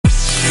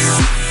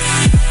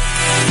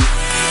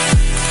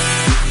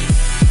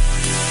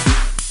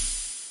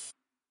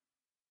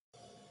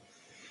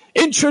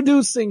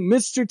Introducing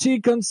Mr.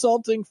 T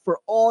Consulting for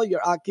all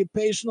your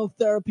occupational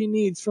therapy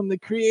needs. From the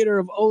creator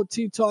of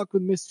OT Talk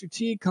with Mr.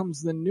 T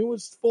comes the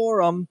newest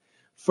forum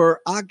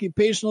for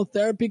occupational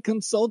therapy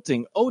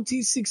consulting.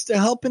 OT seeks to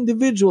help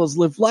individuals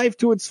live life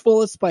to its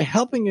fullest by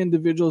helping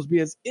individuals be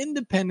as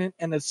independent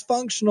and as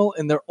functional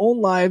in their own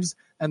lives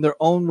and their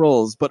own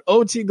roles. But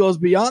OT goes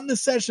beyond the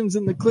sessions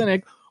in the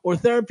clinic or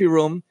therapy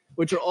room,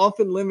 which are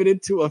often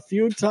limited to a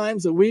few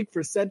times a week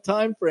for set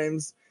time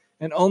frames,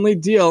 and only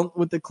deal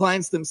with the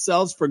clients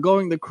themselves,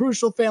 forgoing the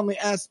crucial family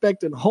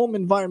aspect and home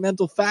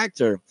environmental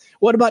factor.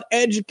 What about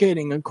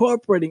educating,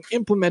 incorporating,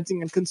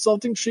 implementing, and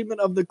consulting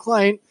treatment of the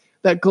client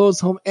that goes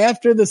home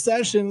after the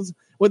sessions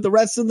with the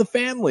rest of the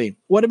family?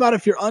 What about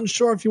if you're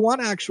unsure if you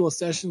want actual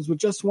sessions but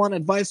just want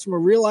advice from a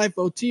real-life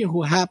OT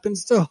who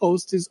happens to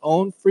host his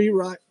own free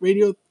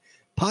radio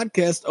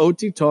podcast,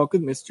 OT Talk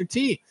with Mr.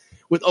 T?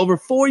 With over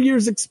 4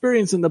 years'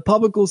 experience in the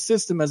public school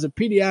system as a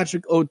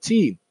pediatric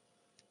OT,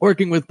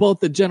 working with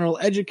both the general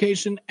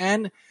education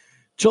and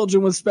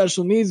children with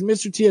special needs,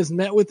 Mr. T has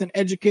met with and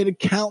educated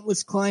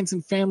countless clients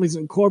and families,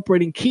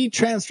 incorporating key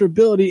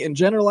transferability and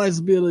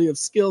generalizability of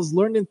skills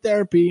learned in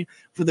therapy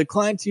for the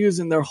client to use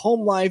in their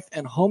home life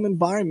and home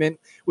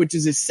environment, which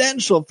is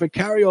essential for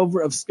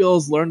carryover of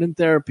skills learned in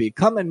therapy.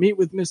 Come and meet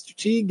with Mr.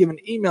 T. Give an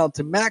email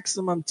to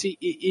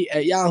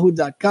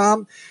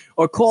maximumtee@yahoo.com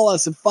or call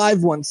us at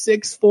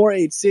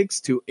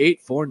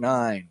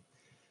 516-486-2849.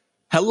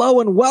 Hello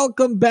and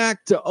welcome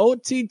back to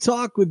OT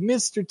Talk with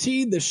Mr.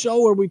 T, the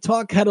show where we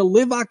talk how to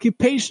live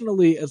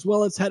occupationally as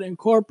well as how to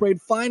incorporate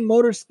fine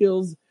motor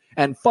skills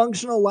and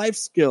functional life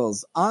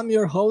skills. I'm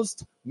your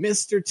host,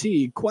 Mr.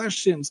 T.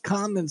 Questions,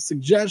 comments,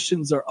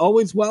 suggestions are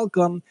always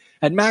welcome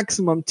at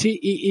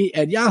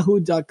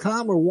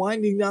maximumtee@yahoo.com. We're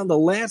winding down the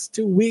last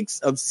 2 weeks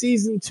of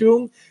season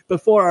 2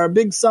 before our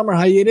big summer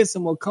hiatus,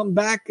 and we'll come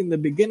back in the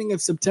beginning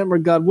of September,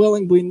 God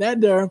willing, Bli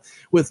Neder,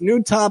 with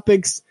new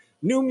topics,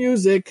 new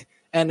music,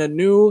 and a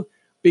new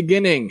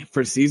beginning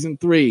for season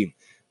 3.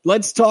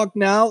 Let's talk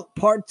now,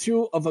 part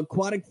 2 of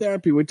aquatic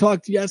therapy. We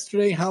talked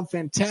yesterday how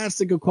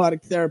fantastic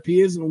aquatic therapy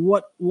is and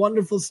what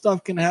wonderful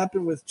stuff can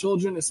happen with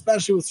children,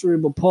 especially with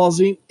cerebral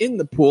palsy, in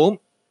the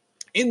pool,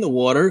 in the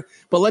water.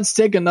 But let's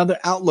take another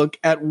outlook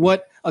at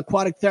what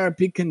aquatic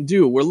therapy can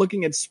do. We're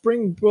looking at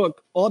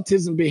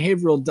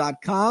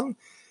SpringbrookAutismBehavioral.com.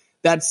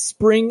 That's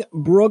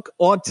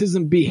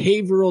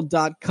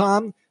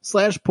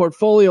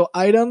SpringbrookAutismBehavioral.com/portfolio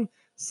item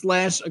 /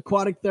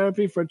 aquatic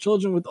therapy for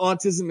children with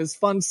autism is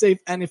fun, safe,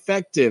 and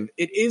effective.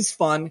 It is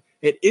fun,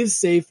 it is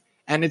safe,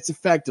 and it's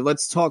effective.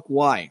 Let's talk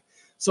why.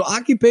 So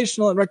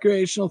occupational and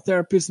recreational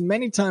therapists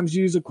many times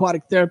use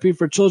aquatic therapy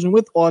for children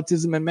with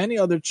autism and many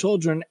other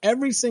children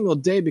every single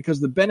day because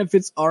the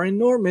benefits are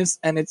enormous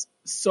and it's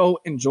so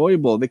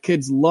enjoyable. The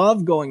kids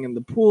love going in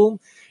the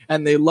pool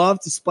and they love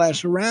to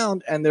splash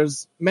around, and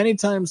there's many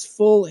times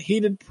full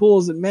heated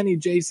pools at many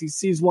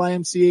JCCs,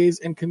 YMCAs,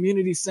 and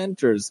community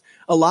centers.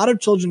 A lot of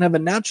children have a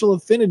natural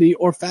affinity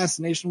or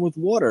fascination with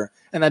water,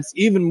 and that's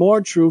even more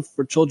true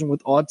for children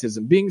with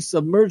autism. Being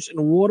submerged in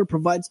water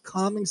provides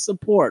calming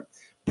support,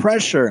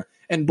 pressure,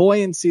 and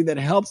buoyancy that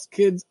helps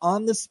kids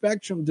on the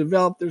spectrum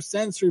develop their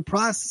sensory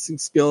processing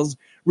skills,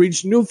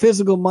 reach new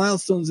physical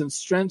milestones, and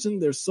strengthen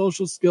their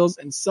social skills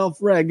and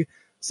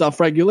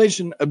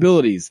self-regulation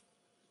abilities.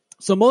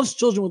 So most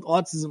children with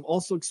autism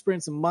also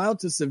experience a mild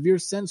to severe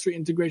sensory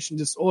integration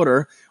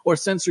disorder or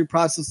sensory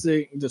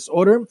processing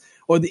disorder,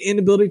 or the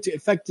inability to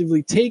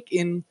effectively take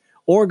in,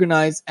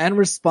 organize, and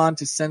respond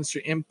to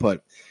sensory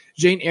input.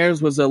 Jane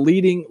Ayers was a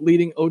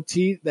leading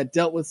OT that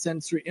dealt with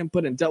sensory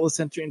input and dealt with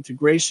sensory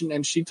integration,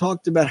 and she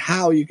talked about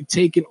how you could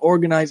take in,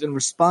 organize, and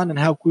respond, and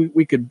how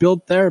we could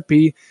build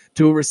therapy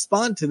to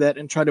respond to that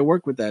and try to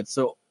work with that.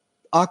 So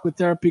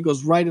aquatherapy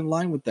goes right in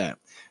line with that.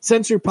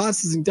 Sensory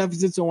processing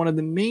deficits are one of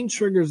the main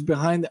triggers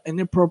behind the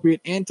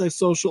inappropriate,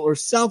 antisocial, or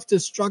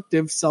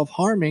self-destructive,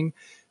 self-harming,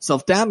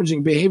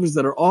 self-damaging behaviors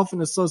that are often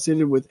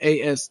associated with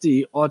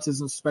ASD,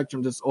 autism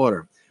spectrum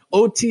disorder.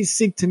 OTs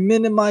seek to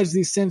minimize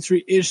these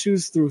sensory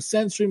issues through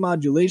sensory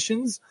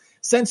modulations.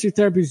 Sensory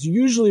therapy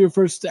usually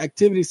refers to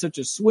activities such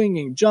as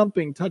swinging,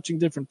 jumping, touching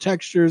different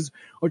textures,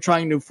 or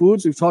trying new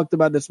foods. We've talked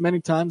about this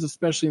many times,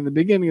 especially in the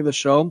beginning of the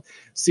show.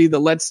 See the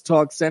Let's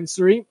Talk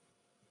Sensory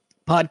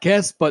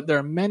podcast, but there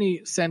are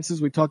many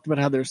senses. We talked about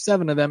how there are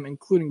 7 of them,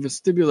 including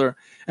vestibular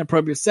and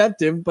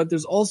proprioceptive, but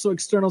there's also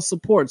external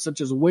support,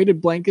 such as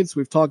weighted blankets.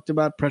 We've talked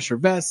about pressure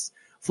vests,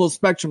 full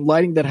spectrum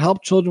lighting that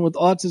help children with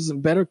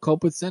autism better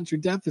cope with sensory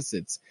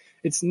deficits.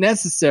 It's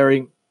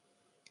necessary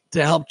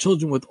to help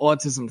children with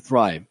autism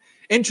thrive.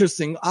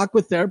 Interesting,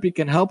 aquatherapy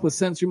can help with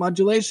sensory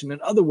modulation.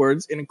 In other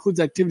words, it includes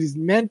activities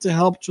meant to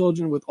help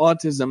children with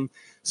autism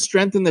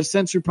strengthen their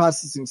sensory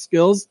processing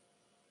skills,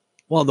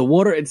 while the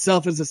water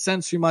itself is a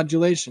sensory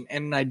modulation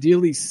and an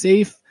ideally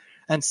safe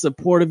and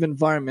supportive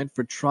environment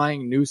for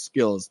trying new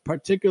skills.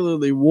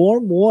 Particularly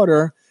warm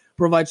water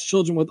provides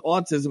children with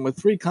autism with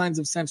 3 kinds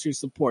of sensory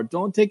support.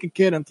 Don't take a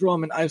kid and throw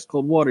them in ice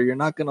cold water. You're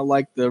not going to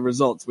like the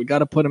results. We got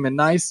to put them in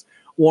nice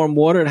warm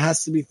water. It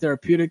has to be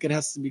therapeutic, it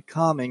has to be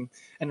calming,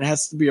 and it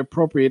has to be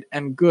appropriate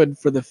and good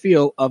for the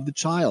feel of the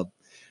child.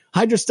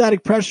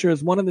 Hydrostatic pressure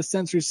is one of the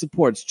sensory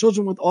supports.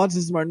 Children with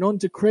autism are known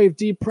to crave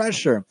deep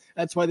pressure.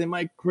 That's why they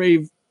might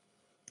crave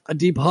a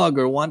deep hug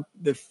or want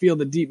to feel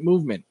the deep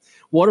movement.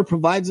 Water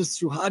provides us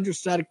through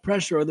hydrostatic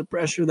pressure, or the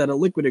pressure that a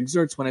liquid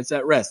exerts when it's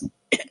at rest.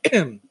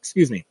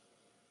 Excuse me.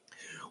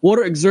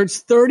 Water exerts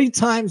 30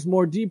 times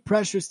more deep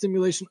pressure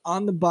stimulation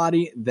on the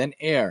body than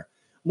air.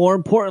 More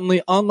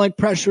importantly, unlike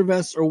pressure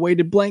vests or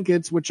weighted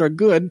blankets, which are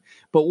good,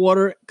 but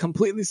water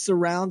completely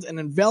surrounds and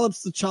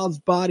envelops the child's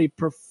body,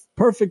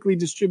 perfectly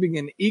distributing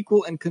an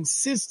equal and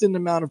consistent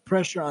amount of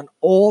pressure on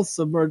all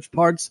submerged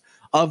parts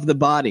of the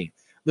body.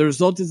 The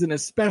result is an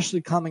especially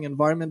calming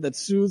environment that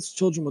soothes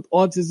children with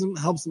autism,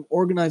 helps them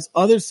organize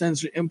other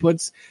sensory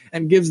inputs,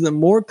 and gives them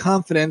more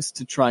confidence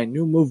to try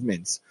new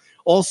movements.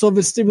 Also,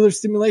 vestibular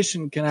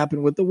stimulation can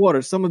happen with the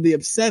water. Some of the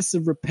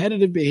obsessive,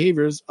 repetitive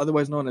behaviors,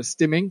 otherwise known as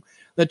stimming,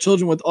 that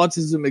children with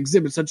autism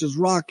exhibit, such as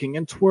rocking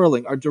and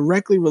twirling, are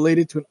directly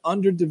related to an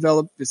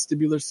underdeveloped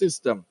vestibular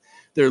system.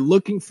 They're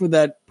looking for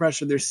that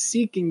pressure. They're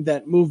seeking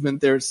that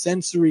movement. They're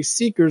sensory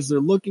seekers. They're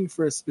looking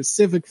for a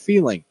specific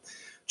feeling.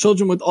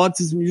 Children with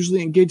autism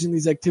usually engage in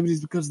these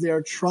activities because they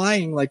are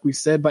trying, like we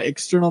said, by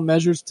external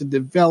measures to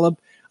develop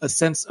a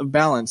sense of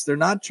balance. They're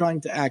not trying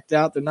to act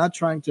out. They're not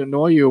trying to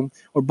annoy you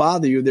or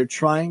bother you. They're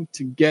trying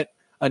to get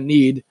a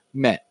need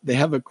met. They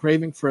have a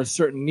craving for a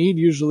certain need.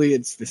 Usually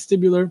it's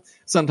vestibular,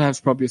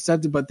 sometimes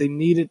proprioceptive, but they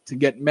need it to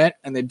get met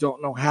and they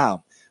don't know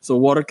how. So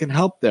water can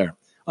help there.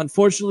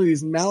 Unfortunately,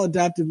 these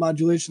maladaptive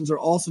modulations are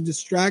also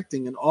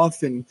distracting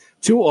and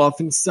too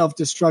often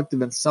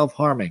self-destructive and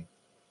self-harming.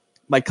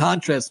 By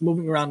contrast,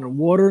 moving around in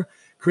water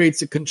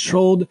creates a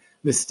controlled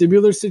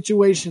vestibular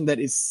situation that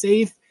is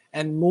safe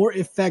and more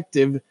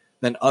effective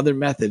than other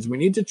methods. We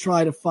need to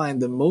try to find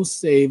the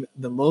most safe,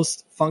 the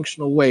most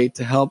functional way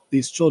to help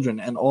these children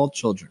and all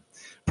children.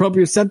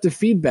 Proprioceptive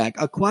feedback.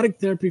 Aquatic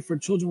therapy for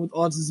children with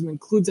autism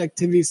includes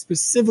activities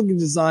specifically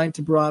designed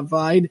to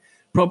provide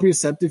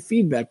proprioceptive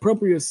feedback.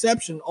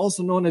 Proprioception,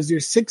 also known as your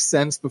sixth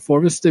sense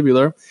before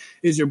vestibular,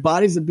 is your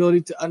body's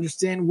ability to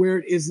understand where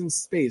it is in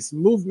space,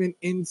 movement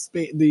in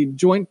space, the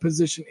joint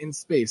position in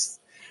space,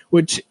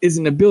 which is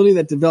an ability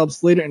that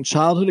develops later in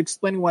childhood,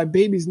 explaining why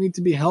babies need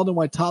to be held and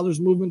why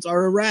toddlers' movements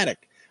are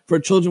erratic. For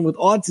children with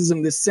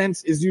autism, this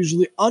sense is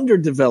usually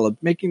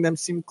underdeveloped, making them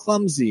seem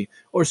clumsy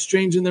or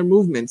strange in their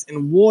movements.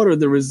 In water,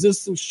 the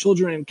resistance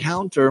children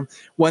encounter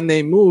when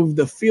they move,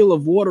 the feel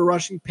of water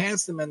rushing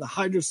past them, and the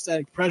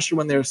hydrostatic pressure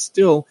when they're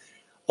still,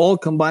 all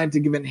combine to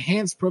give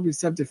enhanced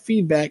proprioceptive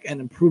feedback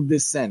and improve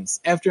this sense.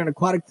 After an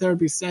aquatic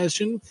therapy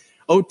session,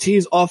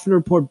 OTs often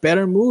report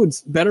better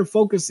moods, better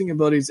focusing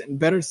abilities, and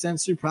better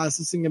sensory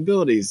processing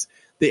abilities.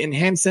 The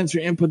enhanced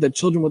sensory input that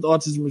children with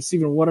autism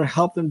receive in water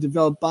help them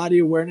develop body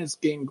awareness,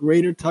 gain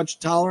greater touch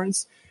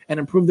tolerance, and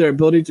improve their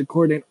ability to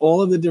coordinate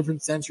all of the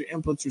different sensory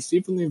inputs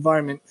received from the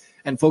environment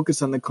and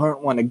focus on the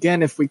current one.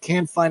 Again, if we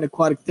can't find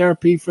aquatic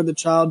therapy for the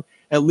child,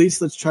 at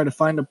least let's try to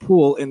find a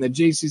pool in the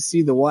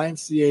JCC, the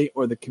YMCA,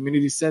 or the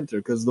community center,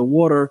 because the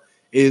water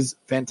is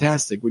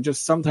fantastic. We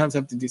just sometimes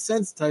have to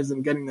desensitize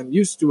them, getting them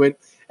used to it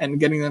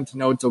and getting them to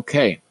know it's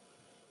okay.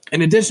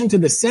 In addition to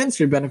the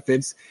sensory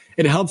benefits,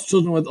 it helps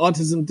children with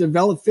autism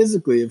develop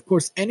physically. Of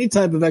course, any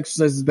type of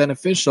exercise is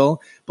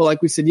beneficial, but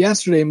like we said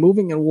yesterday,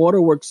 moving in water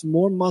works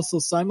more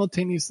muscles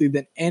simultaneously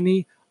than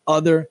any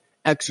other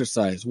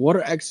exercise.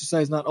 Water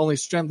exercise not only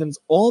strengthens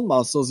all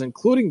muscles,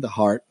 including the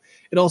heart,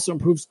 it also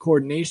improves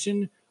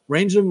coordination,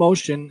 range of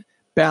motion,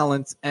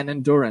 balance, and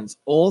endurance,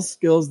 all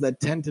skills that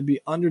tend to be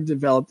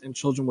underdeveloped in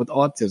children with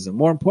autism.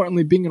 More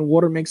importantly, being in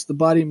water makes the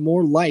body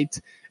more light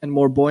and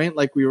more buoyant,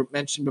 like we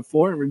mentioned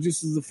before, and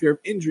reduces the fear of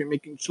injury,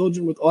 making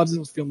children with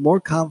autism feel more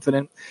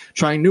confident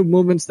trying new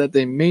movements that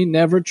they may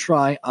never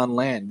try on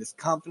land. This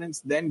confidence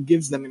then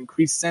gives them an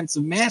increased sense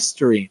of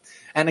mastery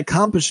and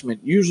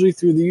accomplishment, usually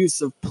through the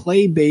use of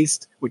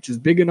play-based, which is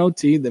big in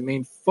OT, the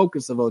main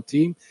focus of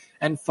OT,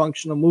 and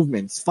functional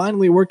movements.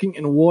 Finally, working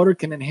in water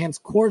can enhance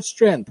core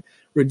strength,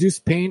 reduce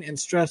pain and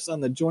stress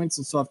on the joints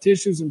and soft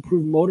tissues,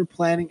 improve motor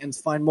planning and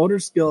fine motor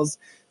skills,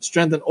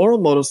 strengthen oral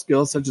motor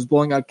skills such as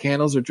blowing out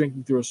candles or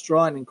drinking through a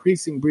straw, and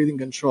increasing breathing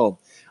control.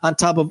 On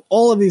top of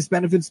all of these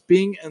benefits,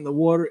 being in the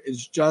water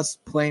is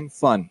just plain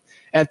fun.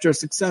 After a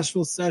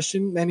successful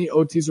session, many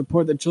OTs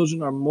report that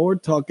children are more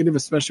talkative,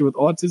 especially with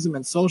autism,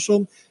 and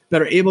social,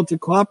 better able to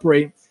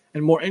cooperate,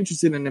 and more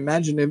interested in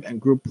imaginative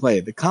and group play.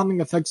 The calming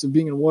effects of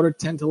being in water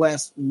tend to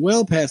last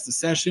well past the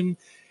session,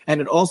 and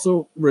it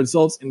also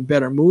results in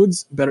better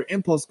moods, better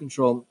impulse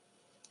control,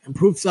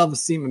 improved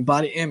self-esteem and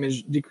body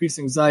image, decreased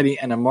anxiety,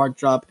 and a marked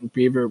drop in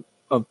behavior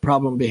of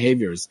problem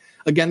behaviors.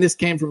 Again, this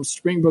came from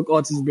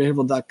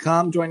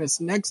SpringbrookAutismBehavioral.com. Join us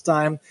next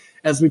time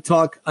as we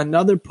talk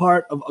another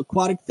part of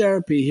aquatic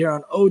therapy here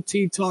on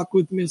OT Talk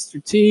with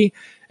Mr. T,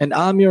 and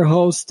I'm your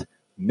host,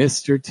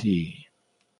 Mr. T.